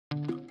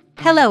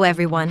Hello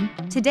everyone,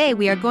 today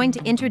we are going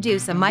to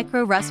introduce a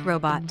MicroROS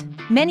robot.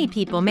 Many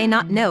people may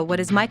not know what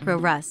is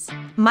MicroROS.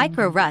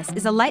 MicroROS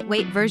is a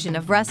lightweight version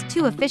of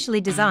ROS2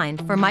 officially designed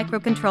for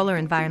microcontroller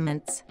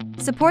environments.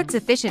 Supports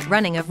efficient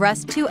running of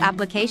ROS2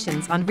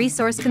 applications on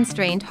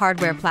resource-constrained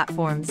hardware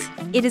platforms.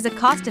 It is a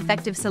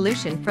cost-effective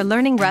solution for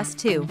learning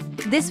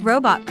ROS2. This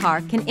robot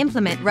car can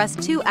implement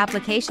ROS2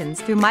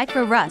 applications through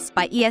MicroROS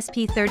by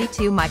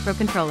ESP32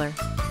 microcontroller.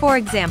 For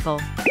example,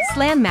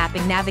 SLAM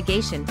mapping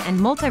navigation and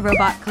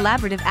multi-robot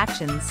collaborative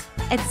actions,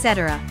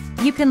 etc.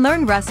 You can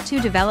learn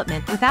ROS2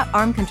 development without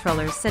ARM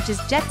controllers such as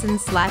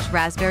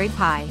Jetson/Raspberry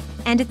Pi,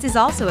 and it is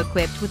also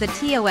equipped with a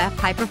TOF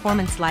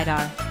high-performance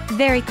lidar.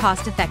 Very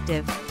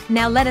cost-effective.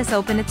 Now let us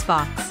open its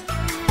box.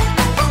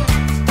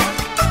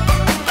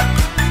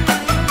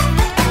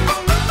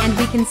 And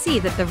we can see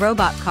that the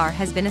robot car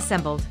has been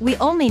assembled. We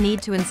only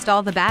need to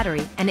install the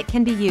battery and it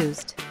can be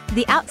used.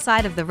 The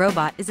outside of the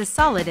robot is a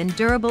solid and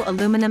durable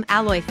aluminum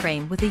alloy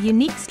frame with a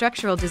unique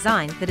structural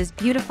design that is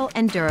beautiful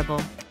and durable.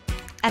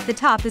 At the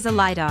top is a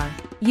lidar,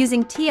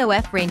 using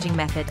TOF ranging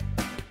method.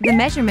 The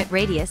measurement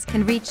radius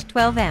can reach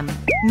 12 m.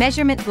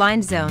 Measurement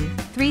blind zone,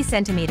 3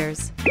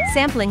 cm.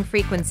 Sampling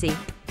frequency,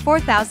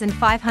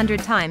 4,500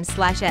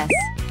 ×/s.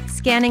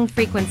 Scanning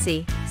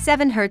frequency,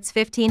 7 Hz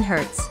 15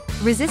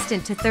 Hz.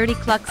 Resistant to 30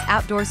 Klux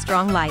outdoor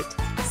strong light.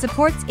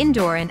 Supports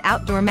indoor and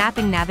outdoor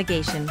mapping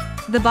navigation.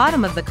 The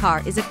bottom of the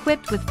car is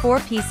equipped with 4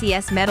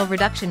 PCS metal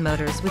reduction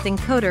motors with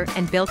encoder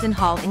and built-in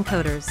Hall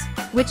encoders,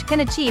 which can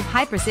achieve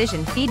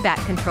high-precision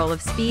feedback control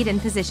of speed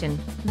and position.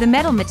 The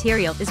metal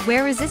material is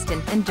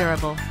wear-resistant and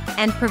durable,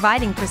 and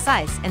providing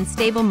precise and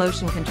stable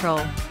motion control.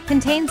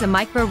 Contains a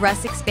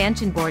MicroROS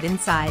expansion board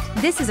inside.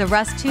 This is a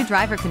ROS2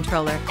 driver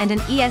controller and an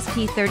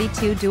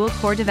ESP32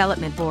 dual-core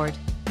development board.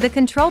 The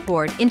control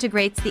board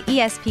integrates the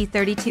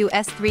ESP32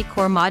 S3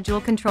 core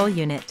module control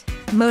unit,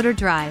 motor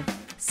drive,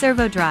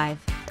 servo drive,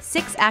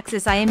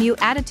 6-axis IMU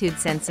attitude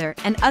sensor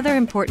and other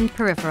important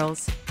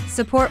peripherals.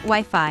 Support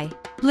Wi-Fi,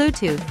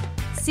 Bluetooth,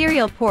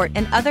 serial port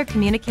and other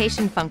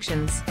communication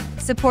functions.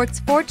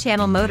 Supports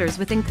 4-channel motors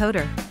with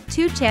encoder,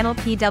 2-channel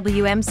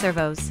PWM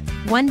servos,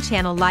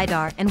 1-channel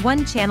lidar and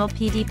 1-channel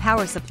PD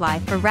power supply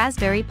for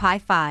Raspberry Pi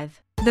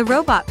 5. The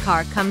robot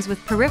car comes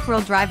with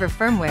peripheral driver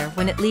firmware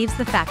when it leaves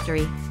the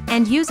factory,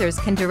 and users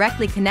can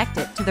directly connect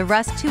it to the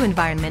ROS2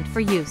 environment for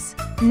use.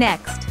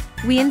 Next,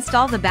 we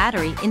install the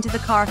battery into the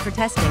car for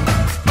testing.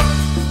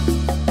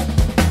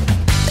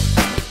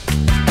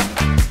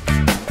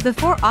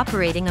 Before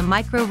operating a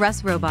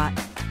MicroROS robot,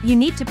 you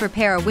need to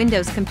prepare a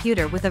Windows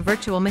computer with a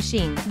virtual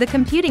machine. The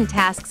computing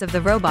tasks of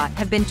the robot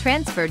have been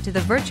transferred to the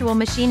virtual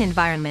machine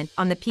environment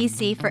on the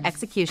PC for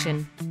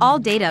execution. All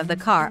data of the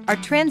car are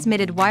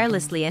transmitted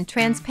wirelessly and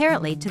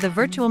transparently to the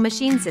virtual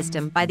machine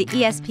system by the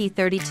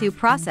ESP32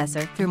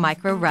 processor through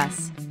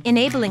MicroROS,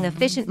 enabling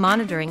efficient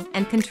monitoring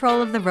and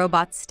control of the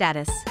robot's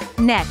status.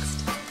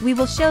 Next, we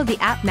will show the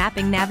app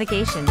mapping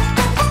navigation.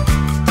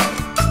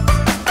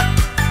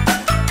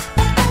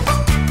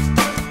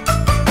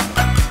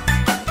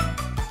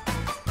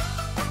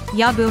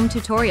 Yahboom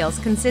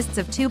tutorials consists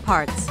of 2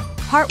 parts.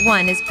 Part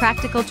 1 is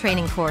practical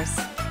training course,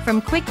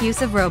 from quick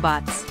use of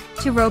robots,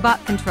 to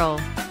robot control,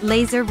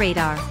 laser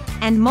radar,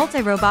 and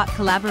multi-robot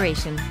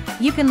collaboration.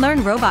 You can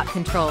learn robot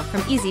control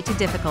from easy to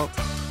difficult.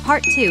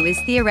 Part 2 is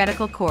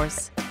theoretical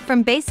course,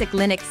 from basic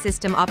Linux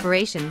system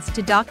operations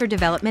to Docker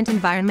development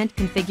environment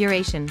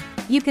configuration.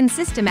 You can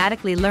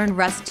systematically learn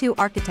ROS2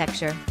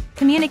 architecture,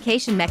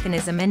 communication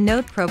mechanism and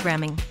node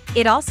programming.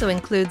 It also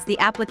includes the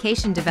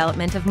application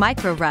development of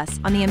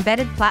MicroROS on the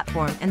embedded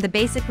platform and the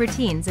basic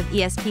routines of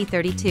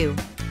ESP32.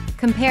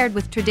 Compared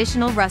with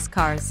traditional ROS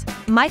cars,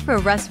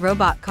 MicroROS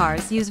robot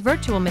cars use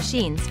virtual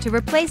machines to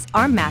replace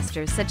ARM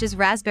masters such as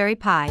Raspberry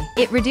Pi.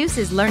 It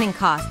reduces learning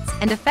costs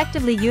and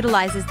effectively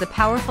utilizes the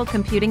powerful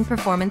computing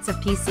performance of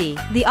PC.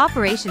 The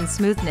operation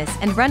smoothness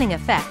and running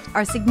effect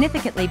are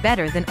significantly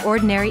better than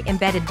ordinary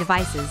embedded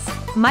devices.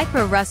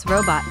 MicroROS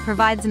Robot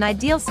provides an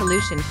ideal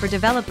solution for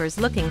developers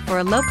looking for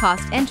a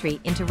low-cost entry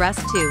into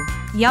ROS2.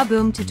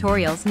 Yahboom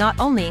tutorials not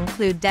only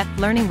include depth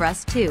learning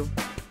ROS2,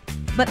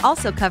 but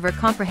also cover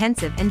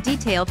comprehensive and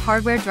detailed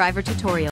hardware driver tutorials.